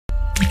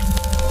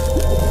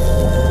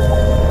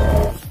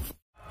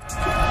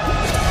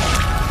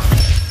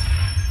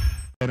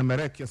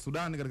Merek ya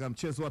Sudan katika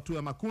mchezo wa hatua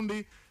ya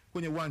makundi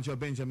kwenye uwanja wa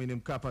Benjamin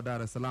Mkapa,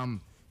 Dar es Salaam.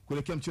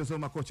 Kuelekea mchezo,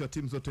 makocha wa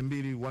timu zote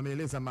mbili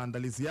wameeleza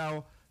maandalizi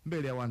yao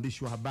mbele ya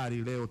waandishi wa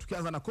habari leo.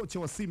 Tukianza na kocha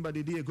wa Simba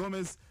Didier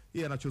Gomez,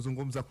 yeye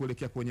anachozungumza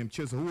kuelekea kwenye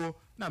mchezo huo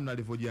namna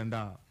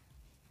alivyojiandaa.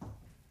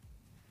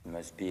 It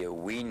must be a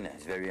win.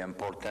 It's very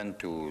important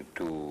to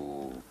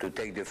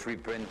take the free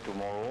print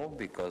tomorrow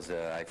because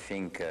I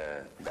think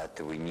that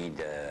we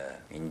need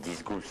in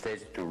this group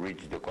stage to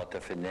reach the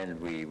quarterfinal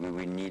we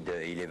will need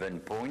 11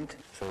 points.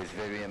 So it's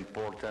very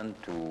important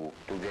to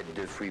get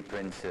the free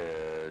print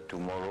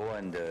tomorrow,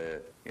 and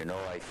you know,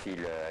 I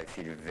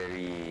feel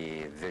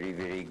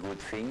very good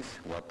things.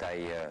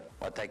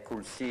 What I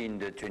could see in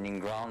the training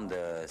ground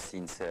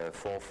since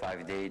 4 or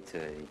 5 days,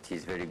 it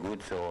is very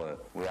good. So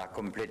we are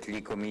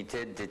completely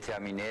committed,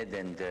 determined,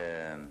 and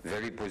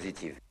very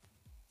positive.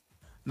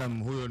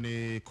 Naam, huyo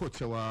ni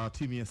kocha wa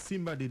timu ya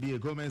Simba Didier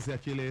Gomez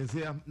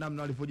akielezea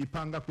namna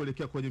walivyojipanga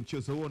kuelekea kwenye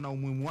mchezo huo na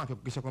umuhimu wake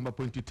kuhakikisha kwamba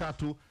pointi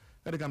 3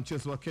 katika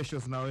mchezo wa kesho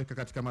zinaweka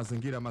katika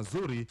mazingira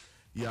mazuri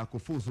ya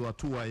kufuzu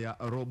hatua ya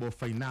robo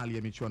finali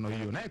ya michuano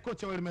hiyo. Naye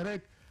kocha wa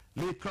Merek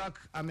Lee Clark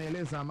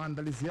ameeleza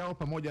maandalizi yao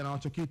pamoja na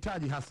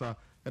wanachokihitaji hasa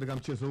katika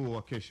mchezo huo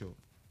wa kesho.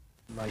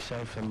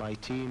 Myself and my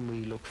team,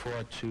 we look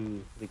forward to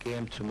the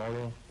game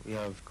tomorrow. We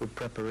have good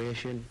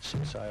preparation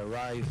since I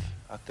arrived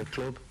at the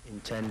club in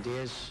 10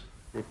 days.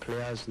 The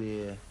players,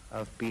 they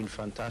have been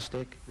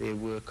fantastic. They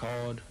work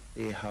hard.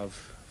 They have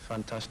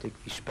fantastic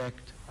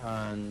respect,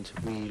 and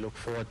we look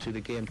forward to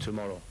the game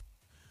tomorrow.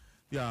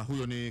 Ya,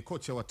 huyo ni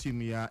kocha wa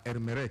timu ya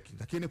Merek.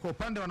 Lakini kwa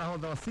upande wa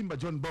nahodha wa Simba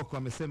John Boko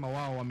amesema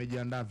wao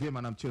wamejiandaa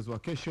vyema na mchezo wa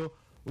kesho,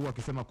 huwa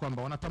akisema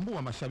kwamba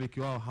wanatambua mashabiki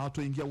wao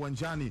hawatoingia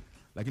uwanjani,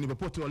 lakini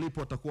popote walipo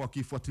watakuwa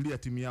wakifuatilia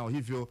timu yao,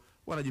 hivyo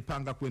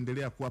wanajipanga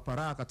kuendelea kuwapa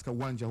raha katika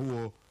uwanja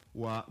huo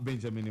wa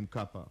Benjamin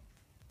Mkapa.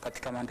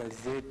 Katika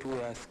maandalizi yetu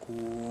ya siku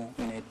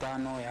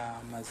 4-5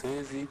 ya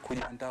mazoezi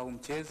kujiandaa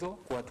mchezo,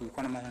 kwa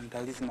tulikuwa na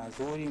maandalizi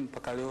mazuri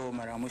mpaka leo.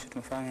 Mara ya mwisho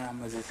tumefanya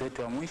mazoezi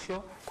yetu ya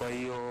mwisho, kwa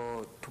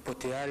hiyo tupo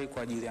tayari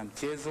kwa ajili ya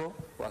mchezo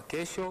wa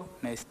kesho,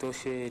 na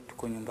isitoshe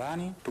tuko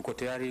nyumbani, tuko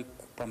tayari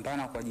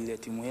kupambana kwa ajili ya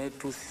timu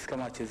yetu sisi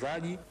kama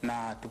wachezaji,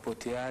 na tupo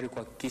tayari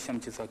kuhakikisha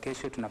mchezo wa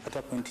kesho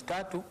tunapata pointi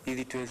 3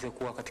 ili tuweze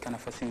kuwa katika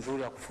nafasi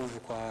nzuri ya kufuzu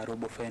kwa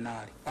robo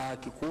finali.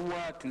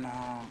 Kikubwa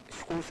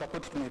tunashukuru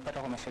support tumeipata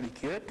kwa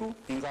mashabiki wetu,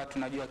 ingawa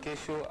tunajua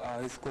kesho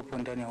hawezi kuwepo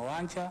ndani ya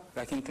uwanja,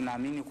 lakini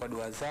tunaamini kwa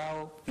dua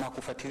zao na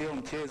kufuatilia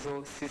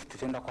mchezo sisi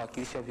tutaenda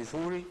kuwakilisha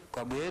vizuri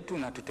klabu yetu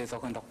na tutaweza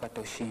kwenda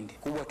kupata ushindi.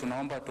 Kubwa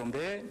tunaomba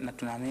tuombee na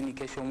tunaamini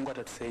kesho Mungu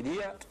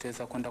atatusaidia,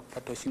 tutaweza kwenda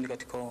kupata ushindi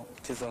katika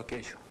mchezo wa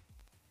kesho.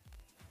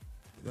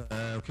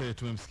 Okay,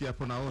 tumemsikia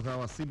hapo nahodha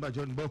wa Simba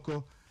John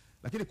Boko,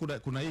 lakini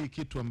kuna hii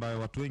kitu ambayo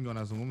watu wengi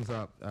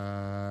wanazungumza.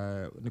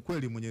 Ni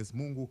kweli Mwenyezi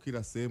Mungu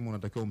kila sehemu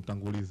unatakiwa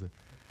umtangulize,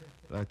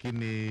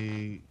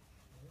 lakini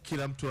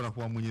kila mtu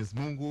anakuwa Mwenyezi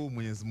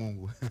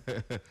Mungu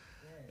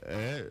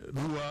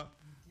dua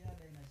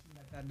jitihada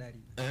inashinda kadari.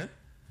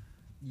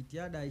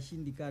 Jitihada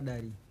haishindi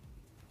kadari.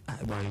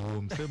 Bwana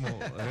huo msemo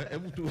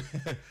hebu tu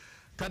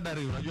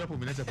kadari, unajua hapo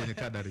umeacha kwenye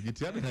kadari.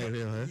 Jitihada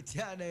naelewa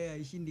jitihada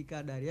haishindi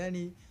kadari.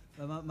 Yani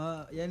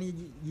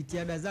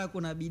jitihada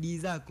zako na bidii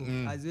zako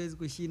haziwezi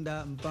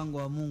kushinda mpango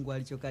wa Mungu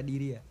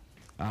alichokadiria.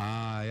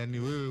 Yani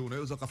wewe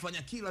unaweza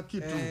kufanya kila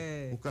kitu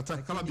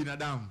ukataka kama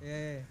binadamu,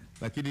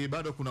 lakini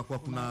bado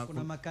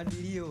kuna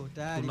makadirio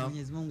tayari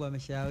Mwenyezi Mungu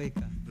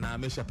ameshaweka na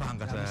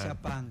ameshapanga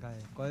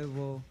tayari. Kwa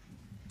hivyo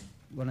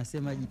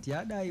wanasema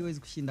jitihada haiwezi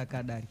kushinda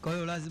kadari. Kwa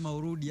hiyo lazima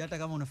urudi, hata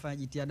kama unafanya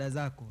jitihada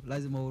zako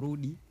lazima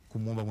urudi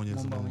kumuomba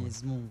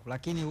Mwenyezi Mungu.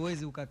 Lakini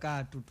uwezi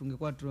ukakaa tu.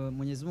 Tungekuwa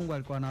Mwenyezi Mungu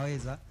alikuwa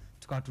anaweza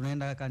tukawa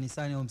tunaenda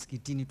kanisani au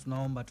msikitini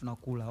tunaomba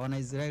tunakula.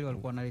 Wanaisraeli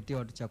walikuwa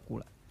wanaletewa tu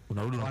chakula,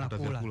 unarudi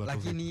unakula,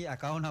 lakini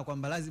akaona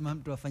kwamba lazima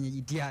mtu afanye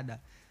jitihada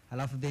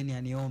alafu then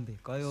aniombe.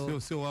 Kwa hiyo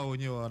sio wao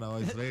wenyewe wana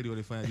Waisraeli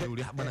walifanya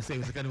jeuri. Bwana sasa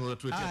haiwezekani wao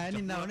tuweke.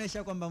 Yani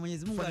naonesha kwamba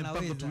Mwenyezi Mungu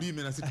anaweza.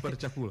 Tulime na sisi tupate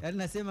chakula. Yani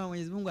nasema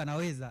Mwenyezi Mungu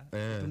anaweza.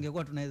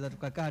 Tungekuwa tunaweza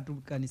tukakaa tu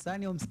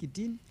kanisani au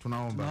msikitini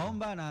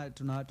tunaomba na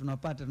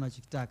tunapata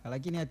tunachokitaka,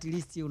 lakini at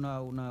least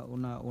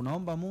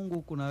unaomba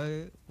Mungu, kuna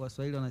wewe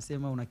Waswahili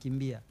wanasema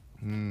unakimbia.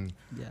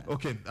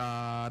 Okay,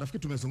 nafikiri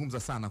tumezungumza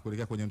sana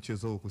kuelekea kwenye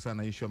mchezo huu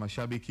kuhusiana na issue ya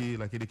mashabiki,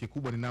 lakini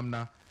kikubwa ni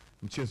namna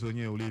mchezo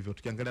wenyewe ulivyo.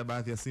 Tukiangalia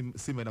baadhi ya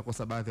Simba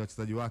inakosa baadhi ya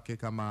wachezaji wake,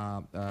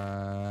 kama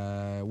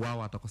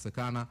wao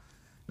atakosekana,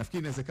 nafikiri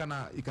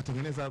inawezekana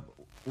ikatengeneza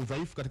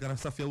udhaifu katika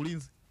safu ya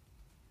ulinzi.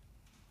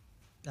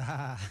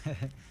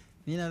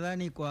 Mimi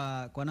nadhani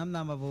kwa namna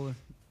ambavyo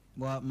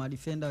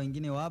madefender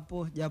wengine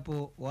wapo,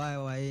 japo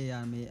wao yeye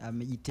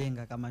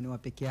amejitenga kama ni wa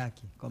peke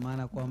yake, kwa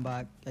maana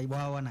kwamba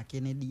wao na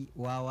Kennedy,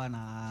 wao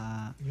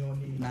na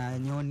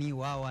Nyoni,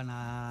 wao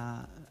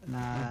na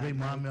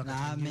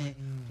Ame,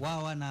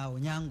 wao na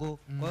Onyango.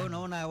 Kwa hiyo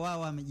unaona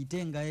wao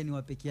amejitenga, yeye ni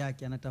wa peke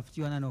yake,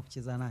 anatafutiwa nani wa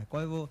kucheza naye.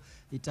 Kwa hivyo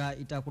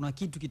kuna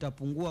kitu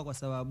kitapungua, kwa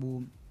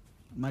sababu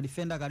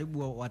madefender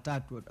karibu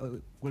watatu,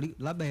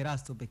 labda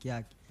Erasto peke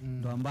yake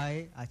ndo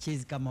ambaye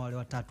achezi kama wale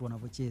watatu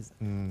wanavyocheza,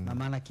 na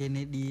maana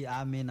Kennedy,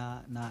 Ame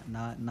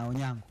na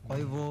Onyango. Kwa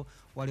hivyo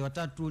wale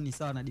watatu ni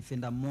sawa na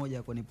defender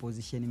mmoja kwenye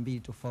position mbili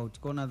tofauti.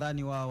 Kwa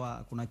nadhani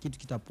wao kuna kitu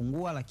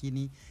kitapungua,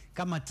 lakini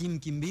kama timu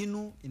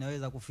kimbinu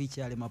inaweza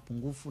kuficha yale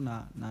mapungufu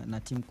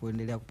na timu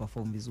kuendelea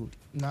kuperform vizuri.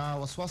 Na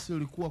wasiwasi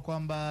ulikuwa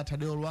kwamba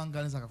Tadeo Lwanga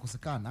anaweza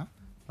kukosekana.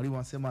 Mwalimu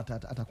anasema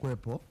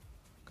atakuepo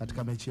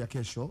katika mechi ya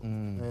kesho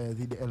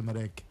dhidi ya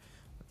Elmerek.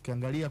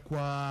 Ukiangalia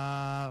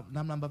kwa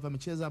namna ambavyo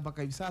amecheza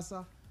mpaka hivi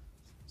sasa,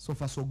 so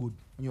far so good,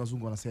 wenye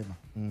wazungu wanasema.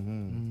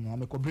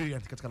 Amekuwa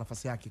brilliant katika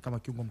nafasi yake kama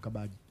kiungo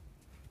mkabaji.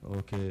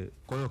 Okay.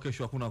 Kwa hiyo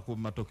kesho hakuna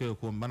matokeo,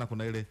 kwa maana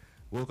kuna ile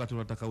wewe wakati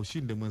unataka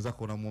ushinde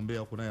mwenzako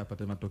unamwombea kuna yeye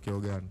apate matokeo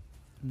gani.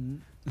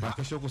 Na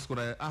kesho huko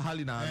kuna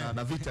Ahali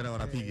na Vita nao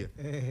wanapiga.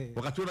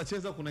 Wakati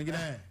unacheza kuna wengine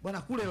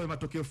bwana kule ile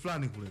matokeo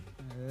fulani kule.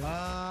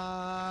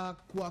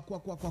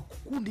 Kwa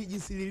kundi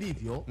jinsi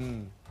lilivyo,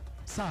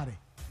 sare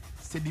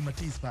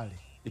Sedimatis pale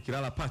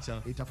ikilala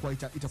pacha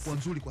itakuwa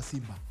nzuri kwa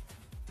Simba.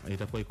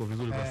 Itakuwa iko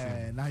vizuri kwa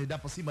Simba. Na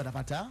endapo Simba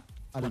atapata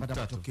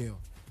matokeo.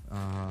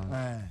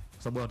 Kwa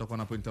sababu atakuwa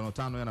na point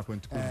 5 yeye na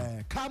point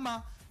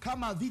 10.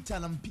 Kama Vita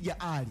anampiga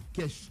Ali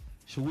kesho,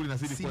 shughuli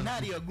inazidi kwa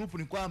scenario ya group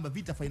ni kwamba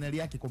Vita finali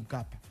yake kwa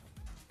Mkapa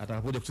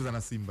atakapokuja kucheza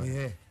na Simba.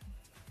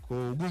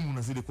 Kwa ugumu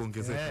unazidi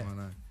kuongezeka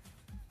maana.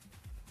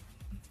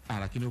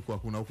 Lakini huko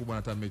hakuna huko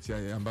bwana, hata mechi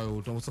ambayo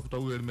utakosa kuta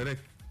huyo Elmerek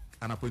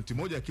ana point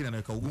moja lakini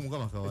anaweka ugumu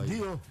kama kawaida.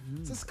 Ndio.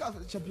 Sasa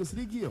Champions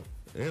League hiyo.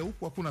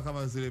 Huko hakuna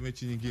kama zile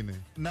mechi nyingine.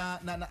 Na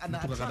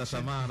tukakata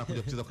tamaa na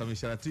kuja kucheza kwa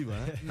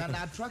ratiba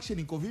na attraction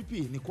iko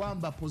vipi? Ni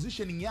kwamba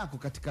positioning yako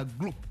katika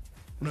group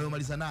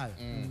unayomaliza nayo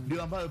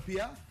ndio ambayo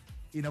pia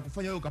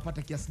inakufanya wewe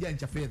ukapata kiasi gani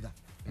cha fedha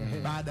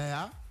baada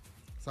ya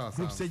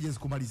group stages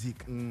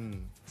kumalizika.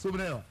 So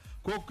umeelewa?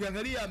 Kwa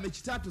ukiangalia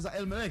mechi 3 za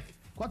Elmerek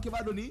kwake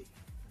bado ni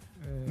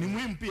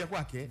muhimu pia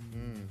kwake.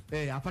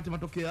 Apate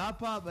matokeo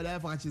hapa, baadaye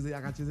hapo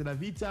akacheze na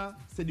Vita,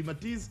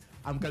 Sedimatis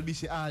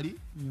amkaribishe Ali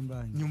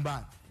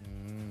nyumbani.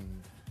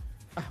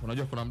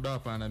 Unajua kuna mdau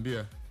hapa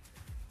ananiambia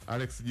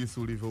Alex, jinsi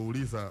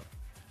ulivyouliza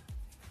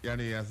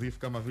yani azif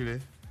kama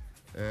vile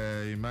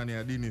imani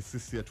ya dini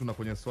sisi hatuna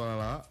kwenye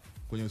swala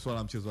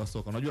la mchezo wa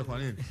soka. Unajua kwa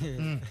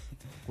nini?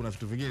 Kuna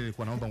vitu vingine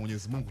nilikuwa naomba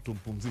Mwenyezi Mungu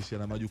tumpumzishe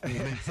na majukumu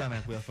mengi sana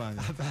ya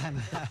kuyafanya.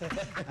 Hapana.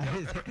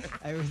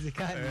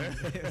 Haiwezekani.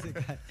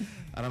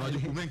 Ana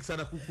majukumu mengi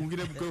sana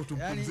kwingine kwa hiyo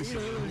tumpumzishe.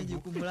 Yani hilo ni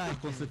jukumu lake.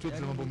 Concentrate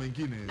na mambo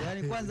mengine.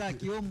 Yani kwanza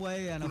akiombwa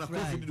yeye anafurahi.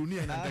 Kuna Covid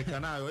dunia inahangaika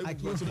nayo.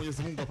 Hebu tuache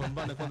Mwenyezi Mungu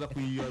apambane kwanza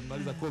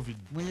kuimaliza Covid.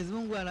 Mwenyezi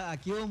Mungu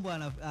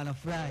akiombwa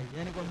anafurahi.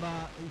 Yani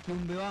kwamba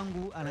kiumbe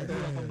wangu anajua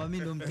kwamba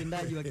mimi ndo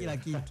mtendaji wa kila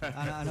kitu.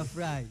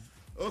 Anafurahi.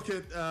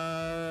 Okay,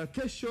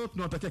 kesho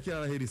tunawatakia kila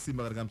laheri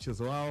Simba katika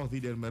mchezo wao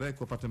dhidi ya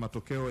Elmerek, wapate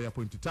matokeo ya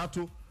pointi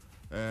 3,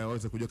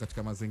 waweze kujua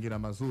katika mazingira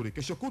mazuri.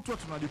 Kesho kutwa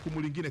tuna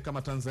jukumu lingine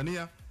kama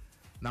Tanzania,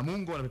 na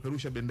Mungu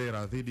anapeperusha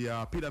bendera dhidi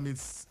ya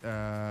Pyramids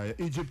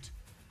ya Egypt.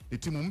 Ni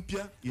timu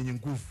mpya yenye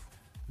nguvu.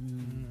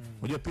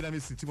 Unajua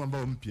Pyramids ni timu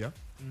ambayo mpya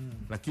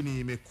lakini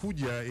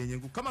imekuja yenye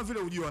nguvu kama vile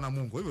ujio wa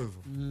Mungu hivyo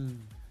hivyo.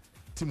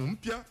 Timu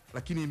mpya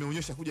lakini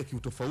imeonyesha kuja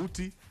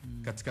kiutofauti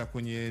katika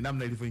kwenye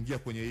namna ilivyoingia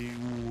kwenye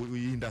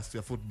hii industry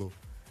ya football.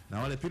 Na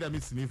wale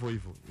Pyramids ni hivyo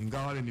hivyo.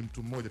 Ingawa wale ni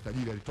mtu mmoja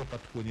tajiri alitoka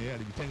tu kwenye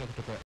alijitenga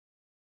kutoka